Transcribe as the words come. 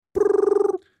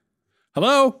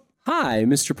Hello? Hi,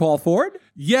 Mr. Paul Ford.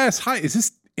 Yes, hi. Is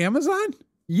this Amazon?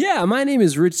 Yeah, my name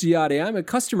is Rich Ziotti. I'm a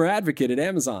customer advocate at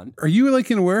Amazon. Are you like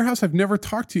in a warehouse? I've never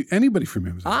talked to anybody from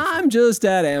Amazon. I'm just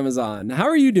at Amazon. How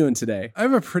are you doing today? I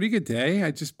have a pretty good day.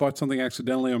 I just bought something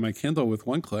accidentally on my Kindle with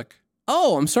one click.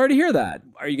 Oh, I'm sorry to hear that.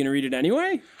 Are you going to read it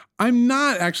anyway? I'm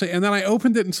not actually. And then I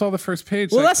opened it and saw the first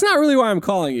page. Well, that's not really why I'm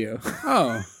calling you.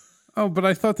 Oh, but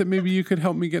I thought that maybe you could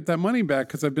help me get that money back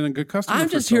because I've been a good customer. I'm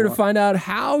just here to find out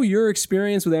how your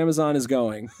experience with Amazon is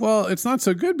going. Well, it's not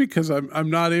so good because I'm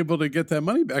not able to get that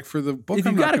money back for the book. If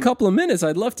you've got a couple of minutes,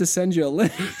 I'd love to send you a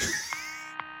link.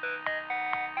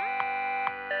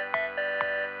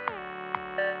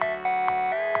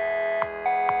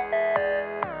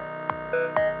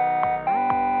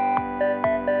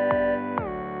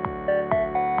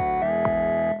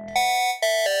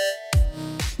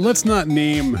 Let's not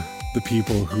name the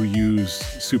people who use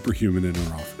Superhuman in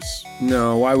our office.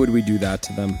 No, why would we do that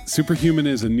to them? Superhuman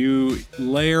is a new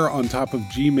layer on top of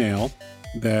Gmail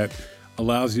that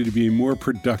allows you to be a more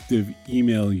productive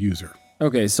email user.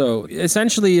 Okay, so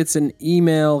essentially it's an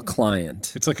email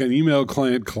client. It's like an email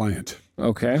client.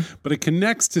 Okay. But it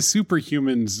connects to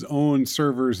Superhuman's own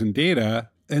servers and data,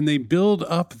 and they build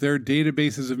up their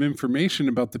databases of information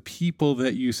about the people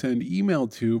that you send email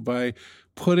to by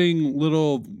putting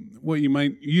little, what you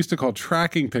used to call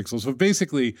tracking pixels. So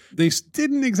basically, they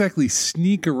didn't exactly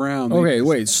sneak around. Okay,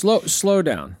 wait, slow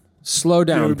down. Slow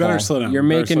down, we better Paul. slow down. You're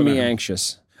making me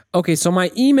anxious. Okay, so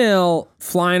my email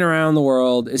flying around the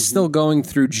world is still going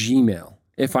through Gmail,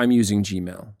 if I'm using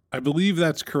Gmail. I believe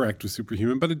that's correct with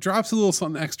Superhuman, but it drops a little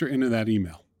something extra into that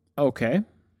email. Okay.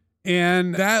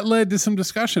 And that led to some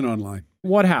discussion online.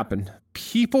 What happened?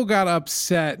 People got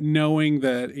upset knowing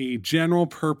that a general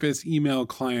purpose email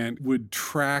client would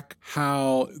track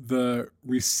how the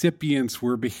recipients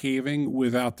were behaving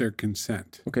without their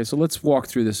consent. Okay, so let's walk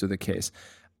through this with a case.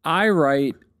 I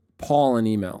write Paul an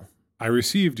email. I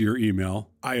received your email.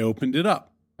 I opened it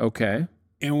up. Okay.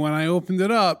 And when I opened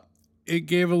it up, it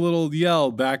gave a little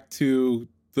yell back to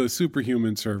the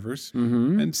Superhuman servers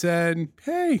and said,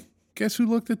 hey, guess who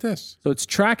looked at this? So it's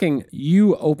tracking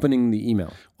you opening the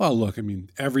email. Well, look, I mean,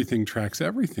 everything tracks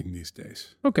everything these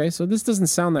days. Okay, so this doesn't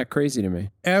sound that crazy to me.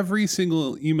 Every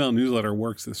single email newsletter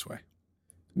works this way.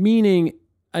 Meaning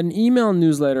an email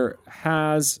newsletter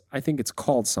has, I think it's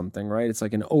called something, right? It's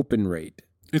like an open rate.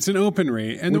 It's an open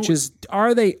rate. And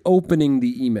are they opening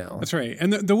the email? That's right.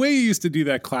 And the way you used to do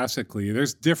that classically,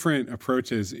 there's different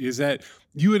approaches, is that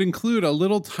you would include a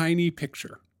little tiny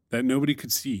picture that nobody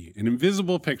could see, an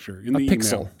invisible picture in the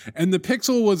email. And the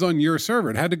pixel was on your server.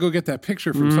 It had to go get that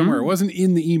picture from somewhere. It wasn't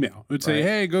in the email. It would say,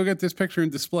 hey, go get this picture and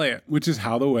display it, which is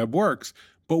how the web works.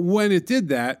 But when it did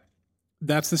that,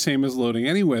 that's the same as loading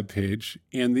any web page.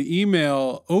 And the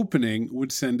email opening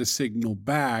would send a signal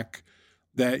back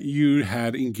that you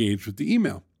had engaged with the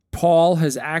email. Paul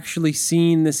has actually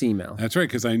seen this email. That's right,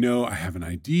 because I know I have an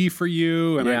ID for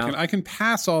you, and I can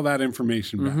pass all that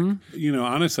information back. You know,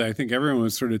 honestly, I think everyone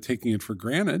was sort of taking it for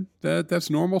granted that that's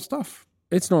normal stuff.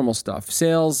 It's normal stuff.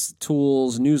 Sales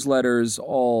tools, newsletters,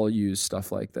 all use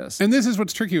stuff like this. And this is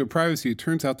what's tricky with privacy. It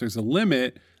turns out there's a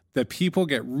limit that people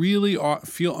get really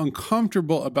feel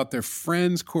uncomfortable about their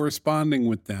friends corresponding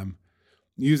with them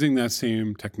using that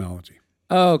same technology.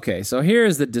 Okay, so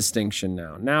here's the distinction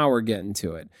now. Now we're getting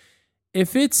to it.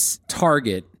 If it's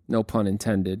Target, no pun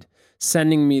intended,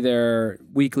 sending me their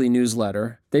weekly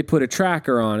newsletter, they put a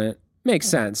tracker on it. Makes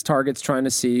sense. Target's trying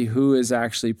to see who is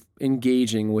actually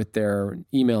engaging with their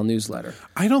email newsletter.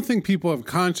 I don't think people have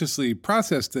consciously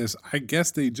processed this. I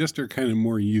guess they just are kind of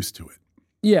more used to it.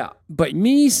 Yeah, but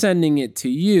me sending it to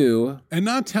you... And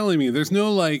not telling me, there's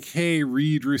no like, hey,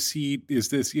 read receipt, is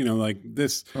this, like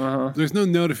this, there's no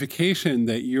notification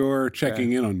that you're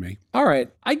checking in on me. All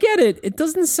right, I get it. It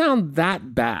doesn't sound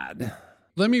that bad.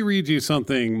 Let me read you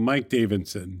something Mike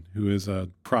Davidson, who is a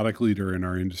product leader in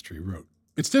our industry, wrote.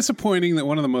 It's disappointing that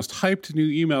one of the most hyped new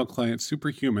email clients,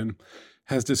 Superhuman,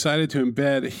 has decided to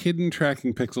embed hidden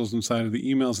tracking pixels inside of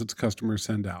the emails its customers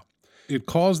send out. It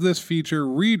calls this feature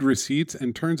read receipts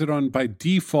and turns it on by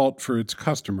default for its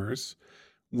customers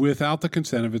without the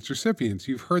consent of its recipients.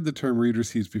 You've heard the term read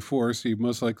receipts before, so you've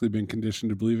most likely been conditioned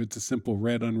to believe it's a simple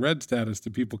read-unread status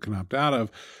that people can opt out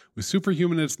of. With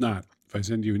Superhuman, it's not. If I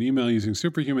send you an email using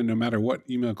Superhuman, no matter what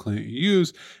email client you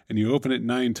use, and you open it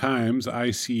 9 times,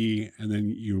 I see, and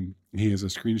then he has a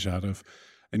screenshot of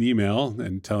an email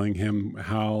and telling him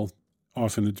how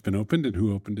often it's been opened and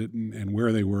who opened it and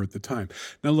where they were at the time.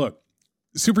 Now, look,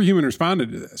 Superhuman responded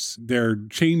to this. They're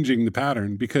changing the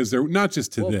pattern because they're not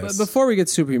just to this. Before we get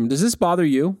Superhuman, does this bother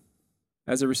you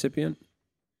as a recipient?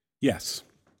 Yes.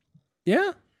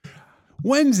 Yeah?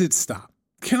 When's it stop?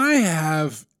 Can I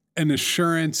have an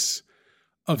assurance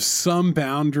of some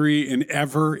boundary in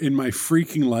my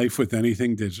freaking life with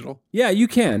anything digital? Yeah, you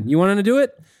can. You want to do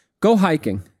it? Go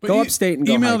hiking. Go upstate and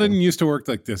go email hiking. didn't used to work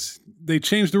like this. They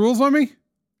changed the rules on me?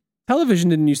 Television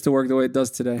didn't used to work the way it does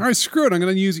today. All right, screw it. I'm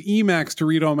going to use Emacs to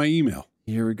read all my email.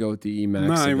 Here we go with the Emacs.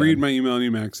 No, I again. read my email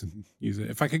in Emacs and use it.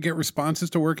 If I could get responses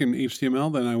to work in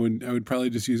HTML, then I would probably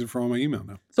just use it for all my email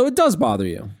now. So it does bother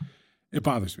you. It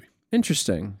bothers me.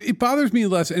 Interesting. It bothers me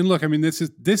less. And look, I mean, this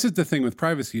is the thing with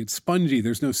privacy. It's spongy.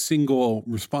 There's no single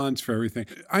response for everything.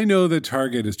 I know that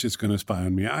Target is just going to spy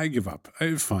on me. I give up.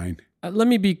 Fine. Let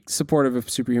me be supportive of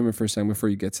Superhuman for a second before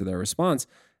you get to their response.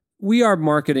 We are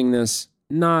marketing this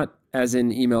not as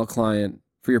an email client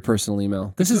for your personal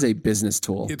email. This is a business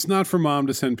tool. It's not for mom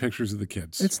to send pictures of the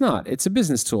kids. It's not. It's a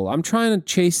business tool. I'm trying to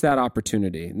chase that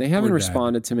opportunity. And they haven't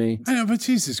responded to me. I know, but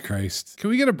Jesus Christ. Can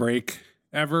we get a break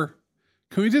ever?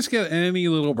 Can we just get any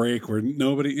little break where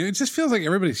it just feels like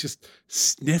everybody's just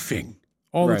sniffing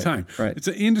all the time. Right. It's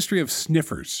an industry of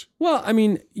sniffers. Well, I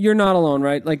mean, you're not alone,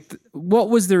 right? Like, what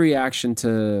was the reaction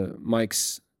to Mike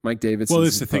Davidson's Well,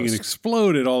 this is the thing. It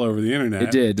exploded all over the internet.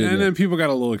 It did, didn't and then people got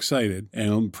a little excited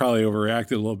and probably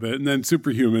overreacted a little bit. And then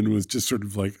Superhuman was just sort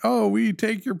of like, oh, we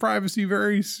take your privacy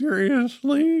very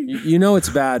seriously. You know it's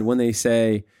bad when they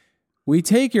say, we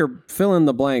take your fill in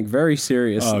the blank very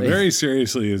seriously. Very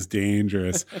seriously is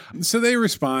dangerous. So they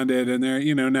responded, and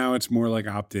they're, now it's more like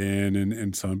opt-in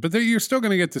and so on. But you're still going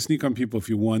to get to sneak on people if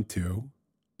you want to.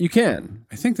 You can.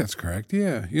 I think that's correct.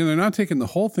 Yeah. They're not taking the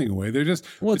whole thing away. They're just...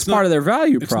 Well, it's part of their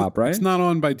value prop, right? It's not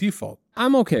on by default.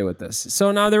 I'm okay with this.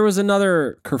 So now there was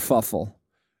another kerfuffle.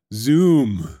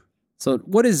 Zoom. So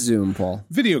what is Zoom, Paul?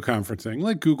 Video conferencing,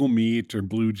 like Google Meet or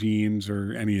Blue Jeans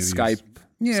or any of these. Skype.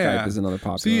 Yeah. Skype is another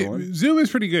popular one. Zoom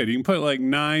is pretty good. You can put like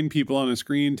 9 people on a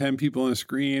screen, 10 people on a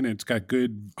screen. It's got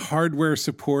good hardware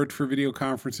support for video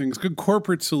conferencing. It's a good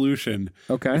corporate solution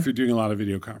if you're doing a lot of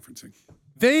video conferencing.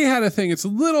 They had a thing. It's a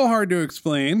little hard to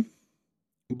explain,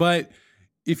 but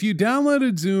if you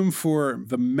downloaded Zoom for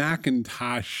the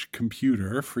Macintosh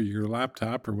computer for your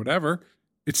laptop or whatever,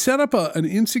 it set up an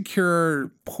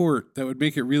insecure port that would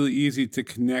make it really easy to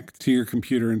connect to your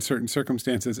computer in certain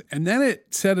circumstances. And then it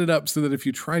set it up so that if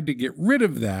you tried to get rid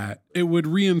of that, it would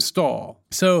reinstall.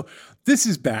 So this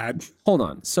is bad. Hold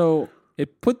on. So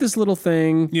it put this little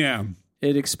thing. Yeah.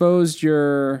 It exposed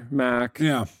your Mac.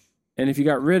 Yeah. And if you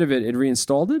got rid of it, it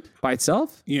reinstalled it by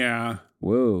itself? Yeah.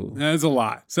 Whoa. That's a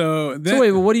lot. So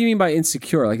wait, well, what do you mean by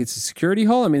insecure? Like it's a security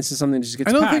hole? I mean, this is something that just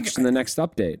gets patched in the next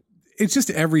update. It's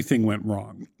just everything went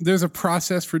wrong. There's a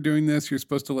process for doing this. You're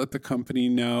supposed to let the company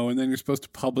know, and then you're supposed to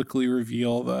publicly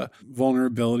reveal the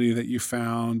vulnerability that you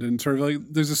found. And sort of like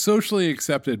there's a socially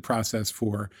accepted process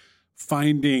for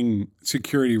finding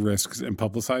security risks and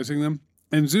publicizing them.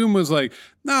 And Zoom was like,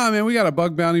 nah, man, we got a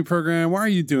bug bounty program. Why are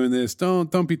you doing this?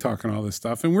 Don't be talking all this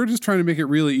stuff. And we're just trying to make it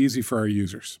really easy for our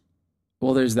users.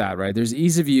 Well, there's that, right? There's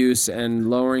ease of use and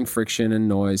lowering friction and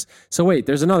noise. So wait,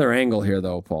 there's another angle here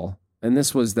though, Paul. And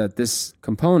this was that this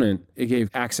component, it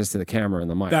gave access to the camera and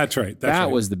the mic. That's right.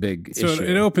 That was the big issue. So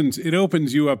it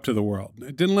opens you up to the world.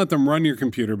 It didn't let them run your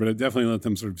computer, but it definitely let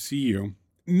them sort of see you.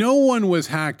 No one was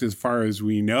hacked as far as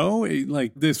we know.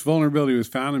 Like this vulnerability was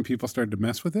found and people started to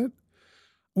mess with it.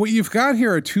 What you've got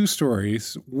here are 2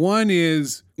 stories. One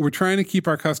is we're trying to keep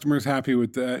our customers happy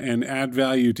with and add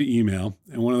value to email.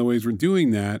 And one of the ways we're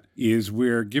doing that is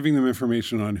we're giving them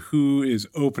information on who is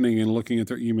opening and looking at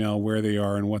their email, where they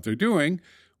are and what they're doing,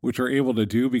 which we're able to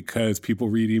do because people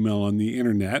read email on the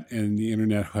internet. And the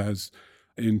internet has,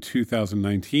 in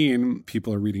 2019,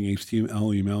 people are reading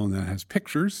HTML email and that has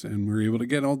pictures. And we're able to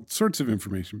get all sorts of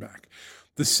information back.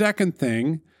 The second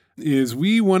thing is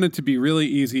we want it to be really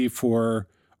easy for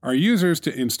our users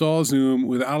to install Zoom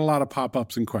without a lot of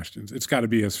pop-ups and questions. It's got to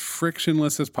be as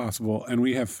frictionless as possible. And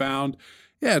we have found,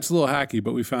 it's a little hacky,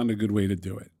 but we found a good way to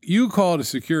do it. You call it a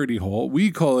security hole.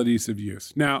 We call it ease of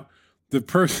use. Now, the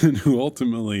person who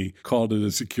ultimately called it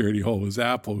a security hole was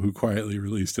Apple, who quietly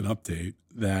released an update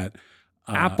that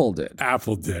Apple did.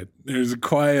 Apple did. There's a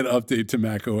quiet update to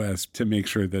Mac OS to make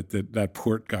sure that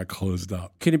port got closed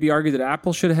up. Can it be argued that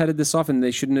Apple should have headed this off and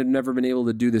they shouldn't have never been able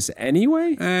to do this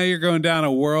anyway? You're going down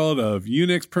a world of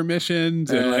Unix permissions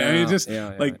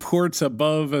and ports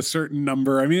above a certain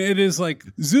number. I mean, it is like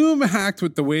Zoom hacked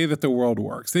with the way that the world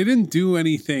works. They didn't do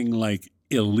anything like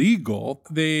illegal.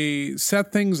 They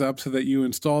set things up so that you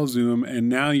install Zoom and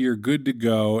now you're good to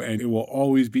go and it will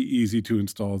always be easy to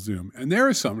install Zoom. And their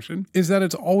assumption is that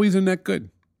it's always a net good.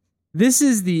 This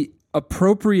is the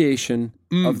appropriation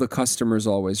of the customer is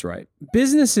always right.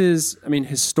 Businesses, I mean,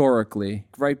 historically,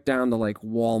 right down to like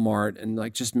Walmart and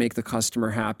like just make the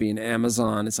customer happy, and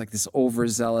Amazon, it's like this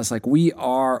overzealous, like we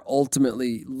are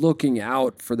ultimately looking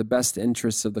out for the best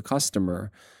interests of the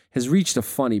customer, has reached a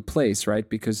funny place, right?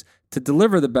 Because to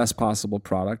deliver the best possible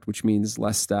product, which means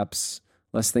less steps,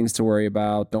 less things to worry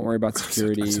about, don't worry about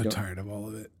security. I'm so tired of all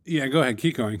of it. Yeah, go ahead,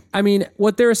 keep going. I mean,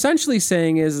 what they're essentially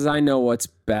saying is I know what's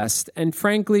best. And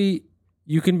frankly,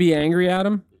 you can be angry at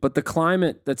them, but the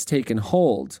climate that's taken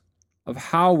hold of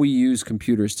how we use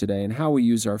computers today and how we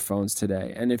use our phones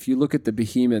today. And if you look at the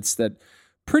behemoths that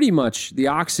pretty much the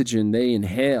oxygen they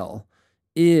inhale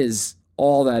is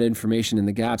all that information in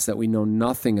the gaps that we know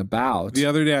nothing about. The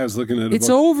other day I was looking at a book. It's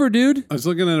over, dude. I was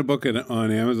looking at a book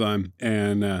on Amazon,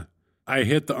 and I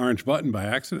hit the orange button by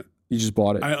accident. You just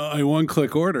bought it. I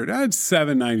one-click ordered. It's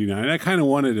 $7.99. I kind of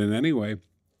wanted it anyway.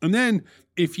 And then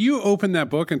if you open that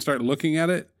book and start looking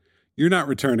at it, you're not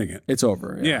returning it. It's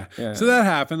over. Yeah. So that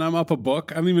happened. I'm up a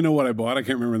book. I don't even know what I bought. I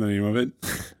can't remember the name of it.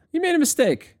 You made a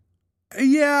mistake.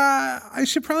 Yeah, I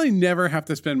should probably never have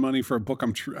to spend money for a book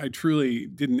I truly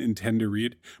didn't intend to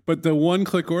read. But the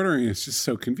one-click ordering is just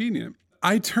so convenient.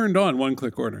 I turned on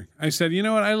one-click ordering. I said, you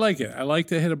know what? I like it. I like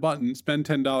to hit a button, spend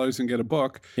 $10 and get a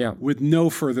book with no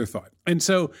further thought. And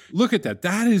so look at that.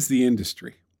 That is the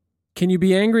industry. Can you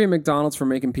be angry at McDonald's for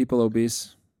making people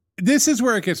obese? This is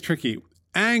where it gets tricky.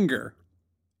 Anger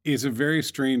is a very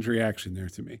strange reaction there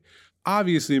to me.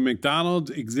 Obviously, McDonald's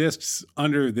exists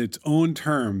under its own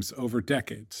terms over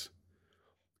decades.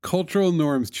 Cultural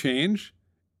norms change.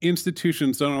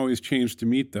 Institutions don't always change to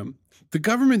meet them. The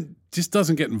government just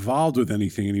doesn't get involved with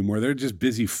anything anymore. They're just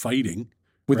busy fighting.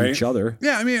 With each other.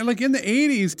 Yeah, I mean, like in the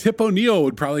 80s, Tip O'Neill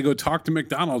would probably go talk to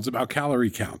McDonald's about calorie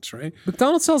counts, right?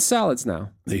 McDonald's sells salads now.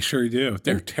 They sure do.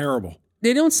 They're terrible.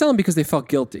 They don't sell them because they felt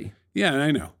guilty. Yeah,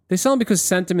 I know. They sell them because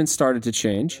sentiment started to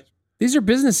change. These are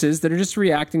businesses that are just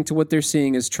reacting to what they're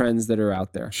seeing as trends that are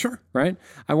out there. Sure. Right?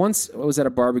 I once was at a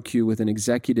barbecue with an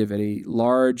executive at a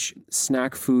large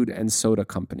snack food and soda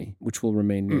company, which will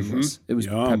remain nameless. It was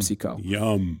PepsiCo.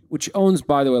 Yum. Which owns,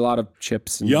 by the way, a lot of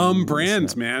chips. And Yum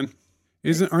brands, man.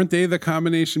 Aren't they the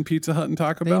combination Pizza Hut and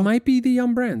Taco Bell? They might be the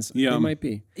Yum brands. Yum. They might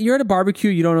be. You're at a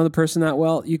barbecue, you don't know the person that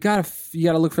well. You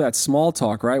gotta look for that small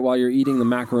talk, right? While you're eating the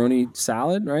macaroni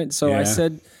salad, right? So I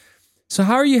said, so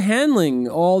how are you handling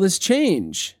all this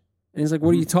change? And he's like,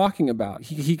 what are you talking about?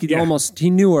 He could he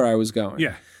knew where I was going.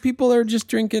 Yeah. People are just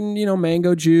drinking,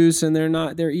 mango juice, and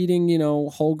they're eating,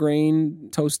 whole grain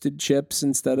toasted chips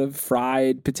instead of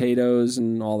fried potatoes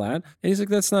and all that. And he's like,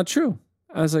 that's not true.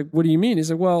 I was like, what do you mean? He's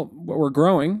like, well, we're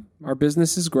growing. Our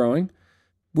business is growing.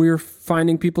 We're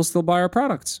finding people still buy our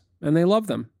products and they love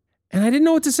them. And I didn't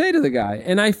know what to say to the guy.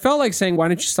 And I felt like saying, why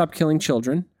don't you stop killing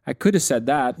children? I could have said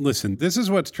that. Listen, this is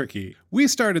what's tricky. We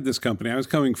started this company. I was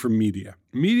coming from media.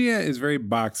 Media is very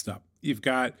boxed up. You've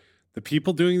got the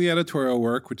people doing the editorial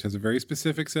work, which has a very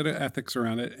specific set of ethics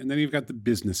around it. And then you've got the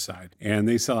business side, and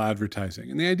they sell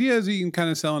advertising. And the idea is you can kind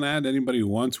of sell an ad to anybody who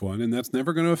wants one, and that's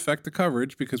never going to affect the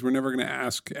coverage because we're never going to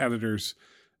ask editors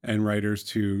and writers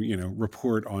to,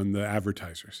 report on the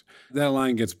advertisers. That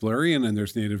line gets blurry, and then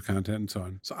there's native content and so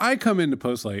on. So I come into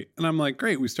Postlight, and I'm like,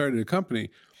 great, we started a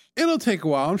company. It'll take a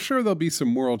while. I'm sure there'll be some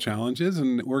moral challenges,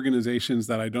 and organizations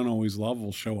that I don't always love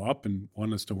will show up and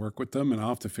want us to work with them, and I'll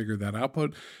have to figure that out,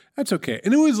 but that's okay.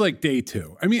 And it was like day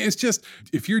 2. I mean, it's just,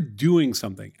 if you're doing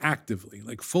something actively,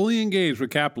 like fully engaged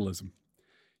with capitalism,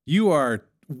 you are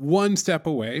one step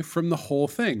away from the whole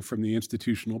thing, from the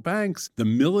institutional banks, the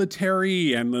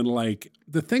military, and then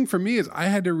the thing for me is I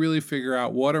had to really figure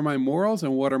out what are my morals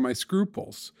and what are my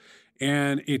scruples.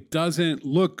 And it doesn't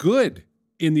look good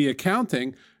in the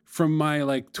accounting from my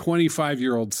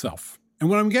 25-year-old self. And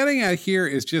what I'm getting at here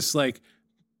is just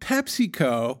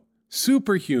PepsiCo,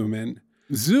 Superhuman,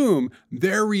 Zoom,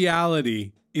 their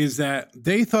reality is that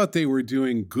they thought they were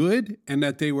doing good and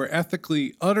that they were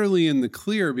ethically utterly in the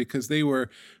clear because they were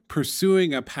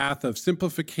pursuing a path of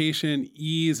simplification,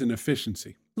 ease, and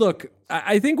efficiency. Look,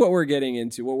 I think what we're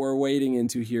wading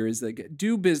into here is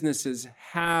do businesses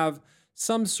have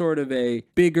some sort of a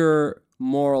bigger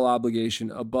moral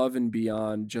obligation above and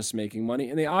beyond just making money?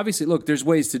 And they obviously, look, there's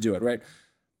ways to do it, right?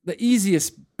 The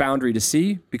easiest boundary to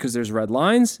see, because there's red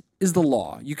lines, is the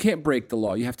law. You can't break the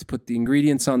law. You have to put the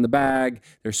ingredients on the bag.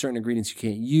 There's certain ingredients you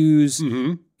can't use.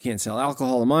 You can't sell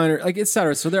alcohol to minor, et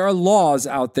cetera. So there are laws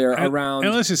out there around.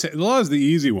 And let's just say, the law is the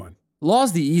easy one.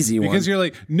 Law's the easy one. Because you're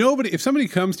like, nobody, if somebody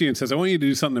comes to you and says, I want you to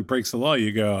do something that breaks the law,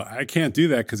 you go, I can't do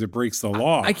that because it breaks the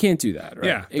law. I can't do that, right?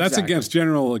 Yeah, that's against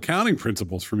general accounting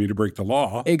principles for me to break the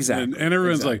law. Exactly. And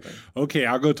everyone's like, okay,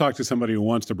 I'll go talk to somebody who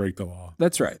wants to break the law.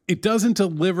 That's right. It doesn't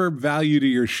deliver value to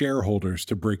your shareholders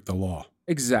to break the law.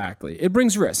 Exactly. It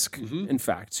brings risk, in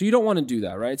fact. So you don't want to do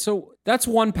that, right? So that's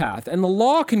one path. And the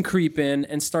law can creep in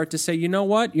and start to say, you know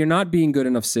what? You're not being good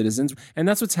enough citizens. And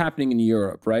that's what's happening in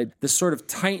Europe, right? This sort of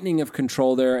tightening of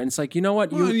control there. And it's like, you know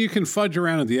what? Well, and you can fudge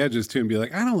around at the edges too and be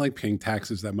like, I don't like paying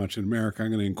taxes that much in America. I'm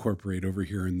going to incorporate over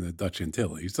here in the Dutch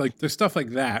Antilles. Like there's stuff like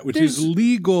that, which is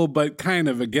legal, but kind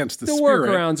of against the spirit.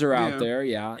 The workarounds are out there,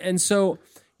 yeah. And so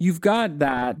you've got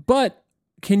that. But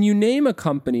can you name a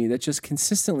company that just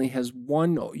consistently has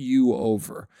won you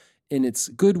over in its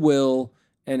goodwill,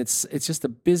 and it's just a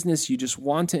business you just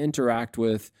want to interact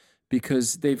with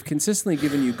because they've consistently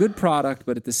given you good product,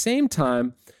 but at the same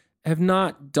time have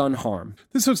not done harm?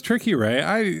 This was tricky,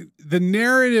 right? The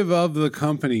narrative of the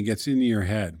company gets into your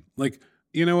head. Like,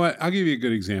 you know what? I'll give you a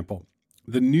good example.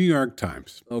 The New York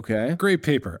Times. Okay. Great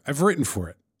paper. I've written for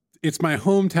it. It's my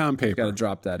hometown paper. Got to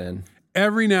drop that in.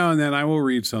 Every now and then I will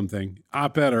read something,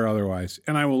 op-ed or otherwise,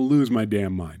 and I will lose my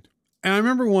damn mind. And I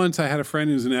remember once I had a friend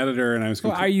who's an editor and I was...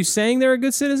 Are you saying they're a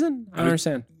good citizen? I don't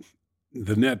understand.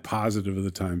 The net positive of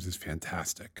the Times is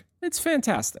fantastic. It's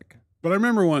fantastic. But I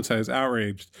remember once I was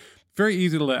outraged. Very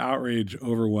easy to let outrage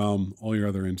overwhelm all your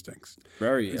other instincts.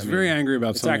 Very angry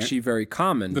about something. It's actually very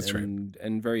common. That's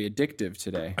and very addictive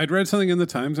today. I'd read something in the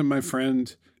Times and my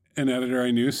friend... an editor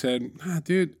I knew said,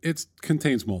 dude, it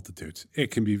contains multitudes.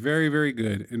 It can be very, very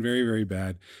good and very, very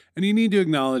bad. And you need to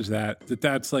acknowledge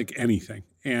that's like anything.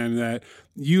 And that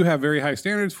you have very high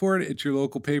standards for it. It's your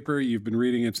local paper. You've been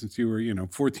reading it since you were,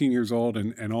 14 years old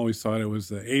and always thought it was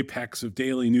the apex of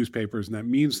daily newspapers and that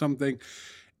means something.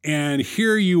 And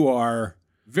here you are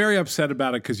very upset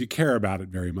about it because you care about it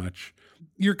very much.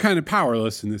 You're kind of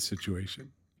powerless in this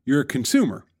situation. You're a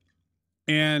consumer.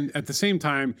 And at the same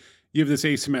time, you have this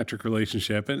asymmetric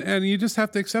relationship and you just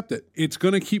have to accept it. It's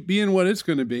going to keep being what it's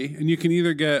going to be. And you can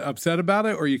either get upset about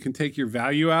it or you can take your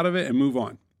value out of it and move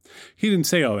on. He didn't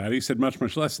say all that. He said much,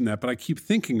 much less than that, but I keep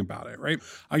thinking about it, right?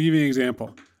 I'll give you an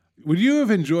example. Would you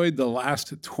have enjoyed the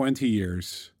last 20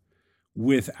 years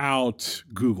without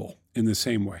Google in the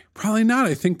same way? Probably not.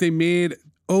 I think they made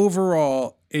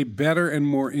overall a better and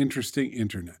more interesting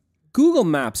internet. Google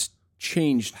Maps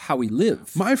changed how we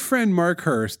live. My friend Mark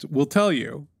Hurst will tell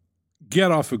you, get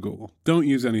off of Google. Don't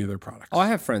use any of their products. Oh, I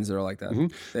have friends that are like that.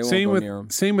 Mm-hmm. They won't go near them.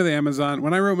 Same with Amazon.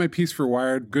 When I wrote my piece for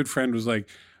Wired, good friend was like,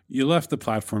 you left the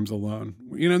platforms alone.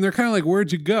 And they're kind of like,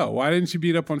 where'd you go? Why didn't you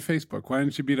beat up on Facebook? Why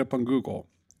didn't you beat up on Google?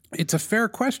 It's a fair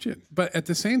question. But at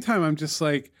the same time, I'm just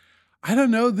like, I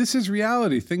don't know. This is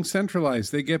reality. Things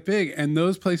centralize. They get big. And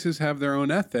those places have their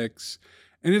own ethics.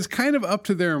 And it's kind of up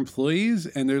to their employees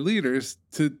and their leaders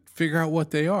to figure out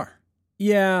what they are.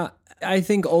 Yeah, I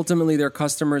think ultimately their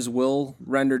customers will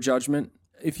render judgment.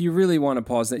 If you really want to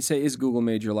pause, they say, is Google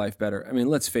made your life better? I mean,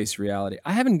 let's face reality.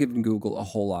 I haven't given Google a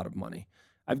whole lot of money.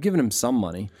 I've given them some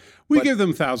money. We give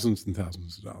them thousands and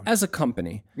thousands of dollars. As a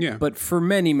company. Yeah. But for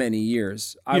many, many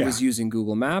years, I was using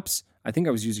Google Maps. I think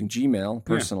I was using Gmail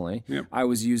personally. Yeah. Yep. I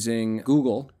was using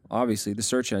Google, obviously, the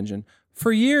search engine,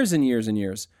 for years and years and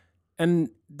years. And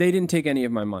they didn't take any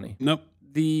of my money. Nope.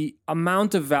 The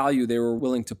amount of value they were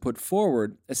willing to put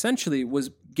forward essentially was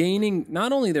gaining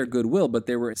not only their goodwill, but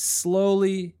they were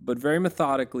slowly but very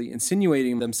methodically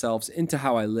insinuating themselves into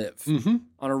how I live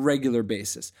on a regular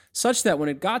basis, such that when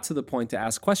it got to the point to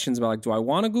ask questions about, like, do I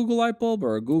want a Google light bulb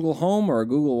or a Google Home or a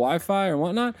Google Wi-Fi or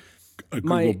whatnot, a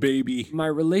Google baby, my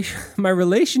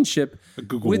relationship a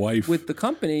Google wife with the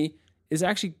company is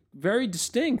actually very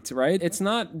distinct, right? It's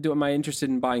not, am I interested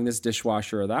in buying this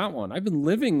dishwasher or that one? I've been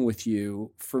living with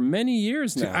you for many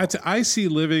years now. I see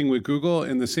living with Google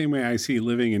in the same way I see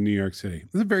living in New York City.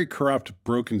 It's a very corrupt,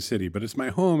 broken city, but it's my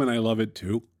home and I love it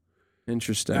too.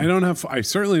 Interesting. I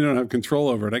certainly don't have control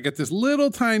over it. I get this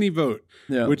little tiny vote,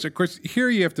 which of course here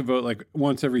you have to vote like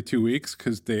once every 2 weeks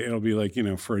because it'll be like,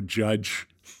 for a judge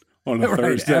on a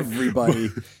Thursday. Everybody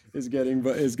is getting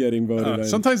voted on.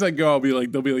 Sometimes I go,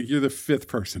 they'll be like, you're the fifth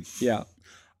person. Yeah.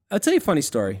 I'll tell you a funny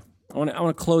story. I want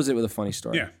to close it with a funny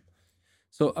story. Yeah.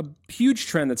 So a huge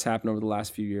trend that's happened over the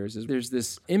last few years is there's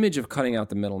this image of cutting out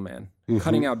the middleman,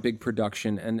 cutting out big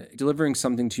production and delivering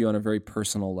something to you on a very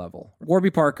personal level.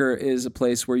 Warby Parker is a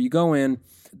place where you go in,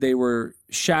 they were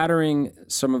shattering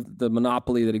some of the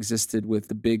monopoly that existed with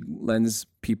the big lens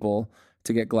people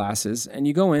to get glasses. And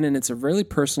you go in and it's a really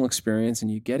personal experience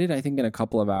and you get it, I think, in a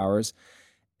couple of hours.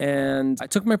 And I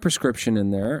took my prescription in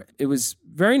there. It was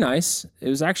very nice. It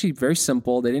was actually very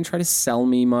simple. They didn't try to sell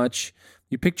me much.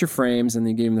 You picked your frames and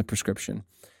they gave me the prescription.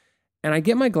 And I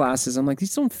get my glasses. I'm like,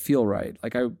 these don't feel right.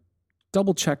 Like I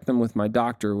double checked them with my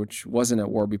doctor, which wasn't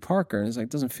at Warby Parker. And it's like,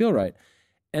 it doesn't feel right.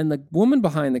 And the woman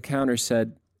behind the counter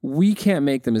said, we can't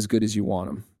make them as good as you want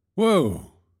them.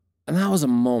 Whoa. And that was a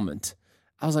moment.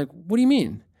 I was like, what do you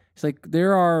mean? It's like,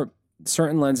 there are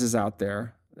certain lenses out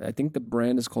there. I think the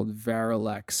brand is called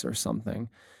Varilex or something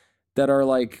that are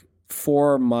like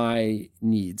for my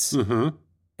needs. Uh-huh.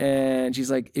 And she's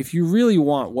like, if you really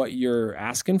want what you're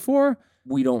asking for,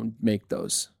 we don't make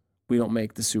those. We don't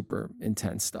make the super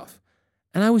intense stuff.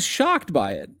 And I was shocked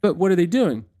by it. But what are they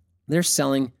doing? They're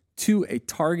selling to a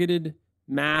targeted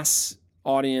mass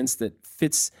audience that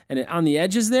fits, and on the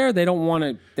edges there, they don't want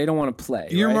to play.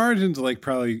 Your right? margin's like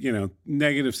probably,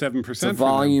 negative 7%. It's a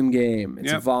volume game.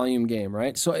 It's a volume game,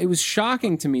 right? So it was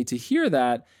shocking to me to hear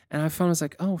that. And I found I was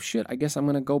like, oh shit, I guess I'm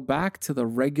going to go back to the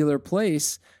regular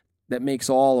place that makes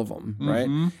all of them, right?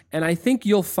 Mm-hmm. And I think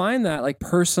you'll find that like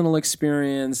personal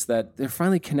experience, that they're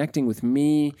finally connecting with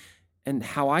me and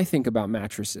how I think about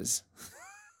mattresses.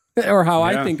 Or how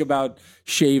I think about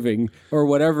shaving or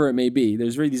whatever it may be.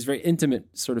 There's really these very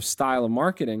intimate sort of style of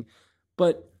marketing.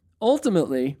 But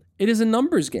ultimately, it is a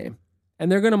numbers game.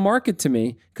 And they're going to market to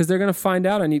me because they're going to find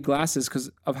out I need glasses because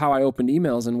of how I opened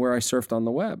emails and where I surfed on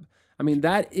the web. I mean,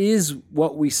 that is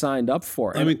what we signed up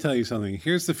for. Let me tell you something.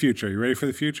 Here's the future. You ready for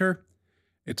the future?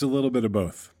 It's a little bit of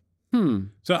both.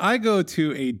 So I go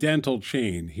to a dental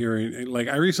chain here.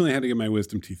 I recently had to get my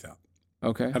wisdom teeth out.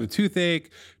 Okay. Had a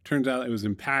toothache. Turns out it was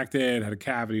impacted, had a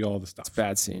cavity, all the stuff. It's a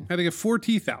bad scene. Had to get 4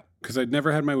 teeth out because I'd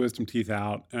never had my wisdom teeth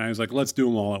out. And I was like, let's do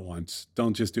them all at once.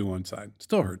 Don't just do one side.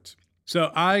 Still hurts.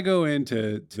 So I go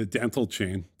into the dental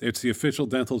chain. It's the official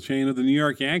dental chain of the New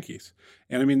York Yankees.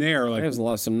 And I mean, they are like...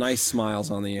 There's some nice smiles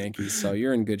on the Yankees, so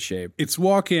you're in good shape. It's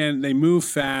walk in, they move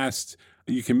fast.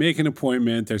 You can make an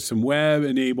appointment. There's some web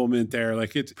enablement there.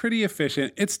 Like, it's pretty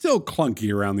efficient. It's still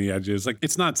clunky around the edges. Like,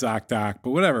 it's not ZocDoc,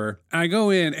 but whatever. And I go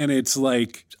in and it's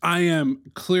like, I am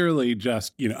clearly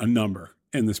just, a number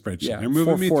in the spreadsheet. Yeah, they're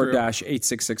moving me through.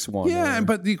 44-8661. Yeah,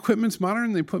 but the equipment's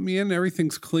modern. They put me in,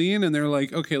 everything's clean. And they're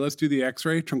like, okay, let's do the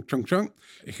x-ray. Chunk, chunk, chunk.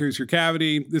 Here's your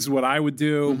cavity. This is what I would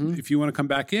do. Mm-hmm. If you want to come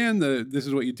back in, this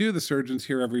is what you do. The surgeon's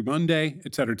here every Monday,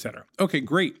 et cetera, et cetera. Okay,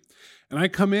 great. And I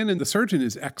come in and the surgeon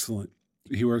is excellent.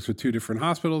 He works with 2 different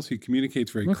hospitals. He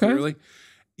communicates very clearly.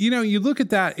 You look at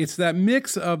that, it's that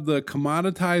mix of the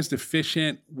commoditized,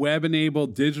 efficient,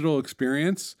 web-enabled digital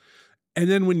experience. And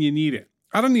then when you need it,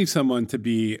 I don't need someone to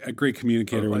be a great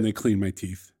communicator when they clean my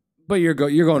teeth. But you're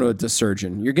going to a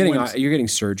surgeon. You're getting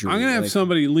surgery. I'm going to have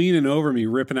somebody leaning over me,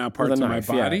 ripping out parts of my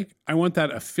body. Yeah. I want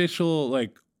that official,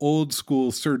 old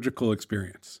school surgical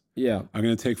experience. Yeah. I'm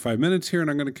going to take 5 minutes here and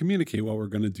I'm going to communicate what we're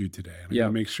going to do today. And I'm going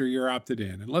to make sure you're opted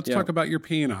in. And let's talk about your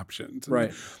paying options. And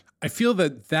right. I feel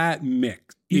that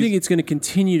mix. You think it's going to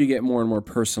continue to get more and more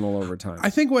personal over time? I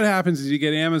think what happens is you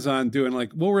get Amazon doing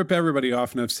we'll rip everybody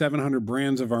off and have 700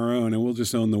 brands of our own and we'll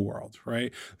just own the world,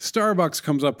 right? Starbucks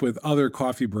comes up with other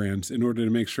coffee brands in order to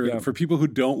make sure that for people who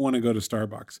don't want to go to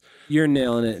Starbucks. You're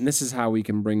nailing it. And this is how we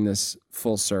can bring this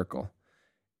full circle.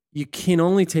 You can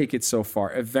only take it so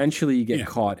far. Eventually you get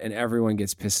caught and everyone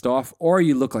gets pissed off or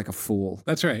you look like a fool.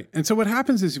 That's right. And so what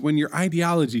happens is when your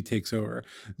ideology takes over,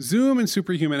 Zoom and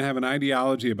Superhuman have an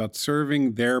ideology about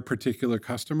serving their particular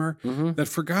customer that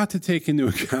forgot to take into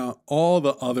account all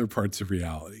the other parts of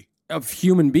reality. Of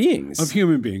human beings,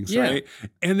 right?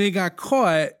 And they got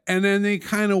caught and then they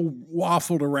kind of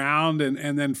waffled around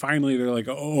and then finally they're like,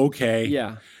 oh, okay.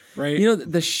 Yeah. Right.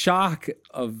 The shock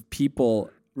of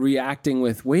people reacting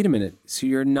with, wait a minute, so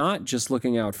you're not just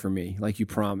looking out for me like you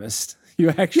promised. You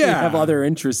actually have other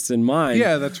interests in mind.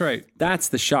 Yeah, that's right. That's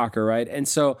the shocker, right? And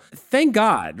so thank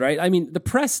God, right? I mean, the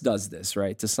press does this,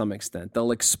 right? To some extent.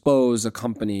 They'll expose a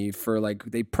company for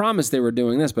they promised they were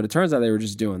doing this, but it turns out they were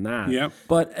just doing that. Yep.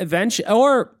 But eventually,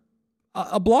 or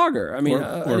a blogger, an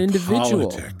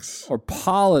individual. Or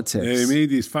politics. They made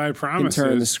these 5 promises. And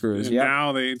turn the screws, and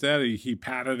now he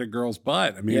patted a girl's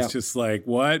butt. I mean, it's just like,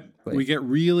 what? We get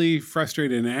really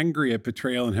frustrated and angry at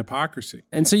betrayal and hypocrisy.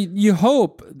 And so you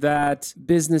hope that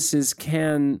businesses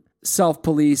can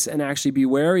self-police and actually be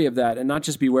wary of that and not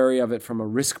just be wary of it from a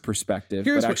risk perspective,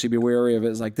 but actually be wary of it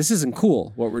as this isn't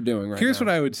cool what we're doing right now. Here's what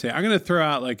I would say. I'm going to throw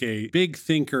out a big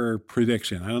thinker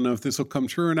prediction. I don't know if this will come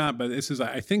true or not, but this is,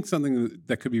 I think, something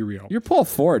that could be real. You're Paul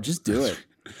Ford. Just do it.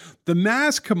 The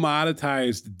mass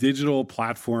commoditized digital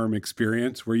platform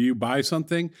experience where you buy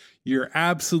something, you're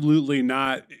absolutely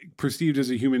not perceived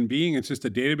as a human being. It's just a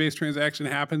database transaction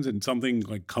happens and something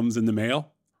comes in the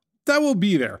mail. That will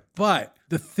be there. But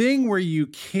the thing where you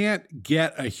can't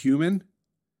get a human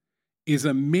is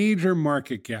a major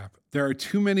market gap. There are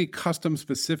too many custom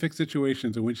specific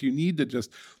situations in which you need to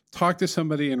just talk to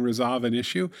somebody and resolve an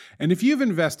issue. And if you've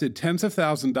invested tens of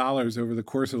thousands of dollars over the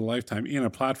course of a lifetime in a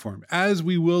platform, as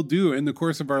we will do in the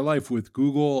course of our life with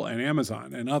Google and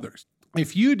Amazon and others,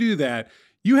 if you do that,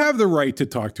 you have the right to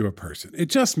talk to a person. It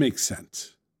just makes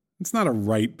sense. It's not a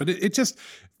right, but it just,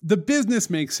 the business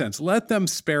makes sense. Let them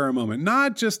spare a moment,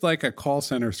 not just like a call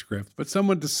center script, but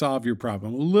someone to solve your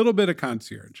problem, a little bit of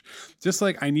concierge. Just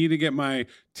like I need to get my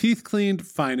teeth cleaned,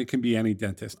 fine, it can be any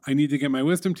dentist. I need to get my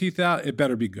wisdom teeth out, it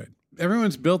better be good.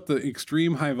 Everyone's built the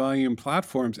extreme high volume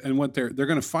platforms, and what they're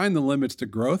going to find the limits to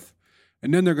growth.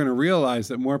 And then they're going to realize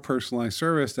that more personalized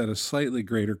service at a slightly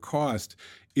greater cost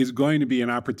is going to be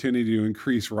an opportunity to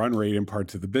increase run rate in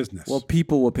parts of the business. Well,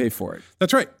 people will pay for it.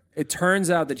 That's right. It turns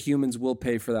out that humans will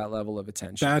pay for that level of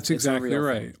attention. That's exactly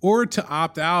right. Or to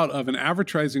opt out of an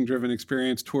advertising-driven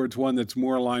experience towards one that's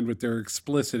more aligned with their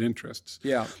explicit interests.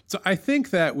 Yeah. So I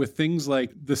think that with things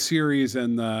like the Siris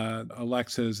and the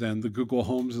Alexas and the Google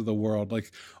Homes of the world,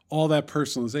 like all that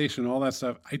personalization, all that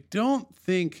stuff, I don't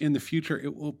think in the future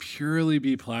it will purely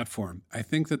be platform. I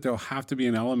think that there'll have to be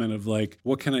an element of like,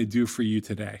 what can I do for you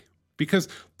today? Because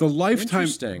the lifetime,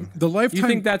 You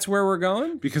think that's where we're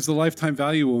going? Because the lifetime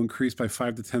value will increase by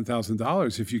 $5,000 to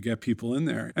 $10,000 if you get people in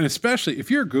there, and especially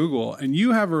if you're Google and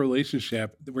you have a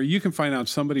relationship where you can find out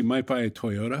somebody might buy a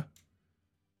Toyota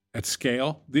at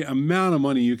scale. The amount of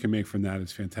money you can make from that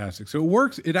is fantastic. So it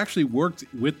works. It actually worked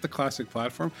with the classic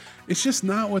platform. It's just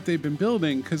not what they've been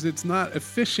building because it's not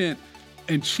efficient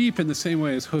and cheap in the same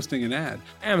way as hosting an ad.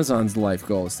 Amazon's life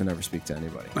goal is to never speak to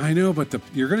anybody. I know, but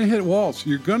you're going to hit walls.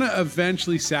 You're going to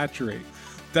eventually saturate.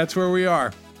 That's where we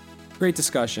are. Great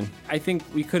discussion. I think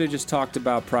we could have just talked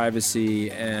about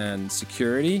privacy and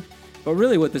security, but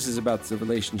really what this is about is the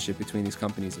relationship between these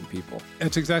companies and people.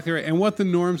 That's exactly right. And what the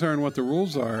norms are and what the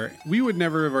rules are. We would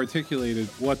never have articulated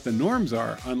what the norms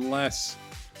are unless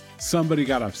somebody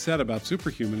got upset about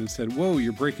Superhuman and said, whoa,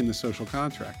 you're breaking the social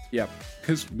contract. Yep.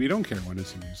 Because we don't care when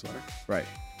it's a newsletter. Right.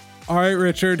 All right,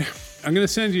 Richard, I'm going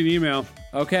to send you an email.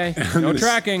 Okay. No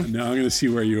tracking. No, I'm going to see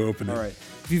where you open it. All right.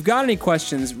 If you've got any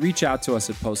questions, reach out to us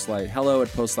at Postlight.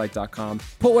 hello@postlight.com.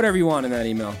 Put whatever you want in that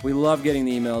email. We love getting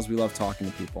the emails. We love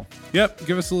talking to people. Yep.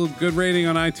 Give us a little good rating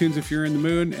on iTunes if you're in the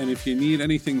mood. And if you need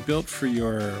anything built for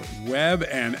your web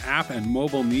and app and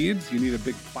mobile needs, you need a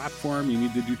big platform, you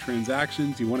need to do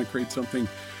transactions, you want to create something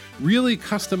really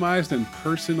customized and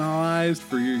personalized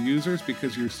for your users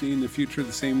because you're seeing the future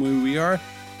the same way we are,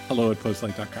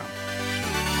 hello@postlight.com.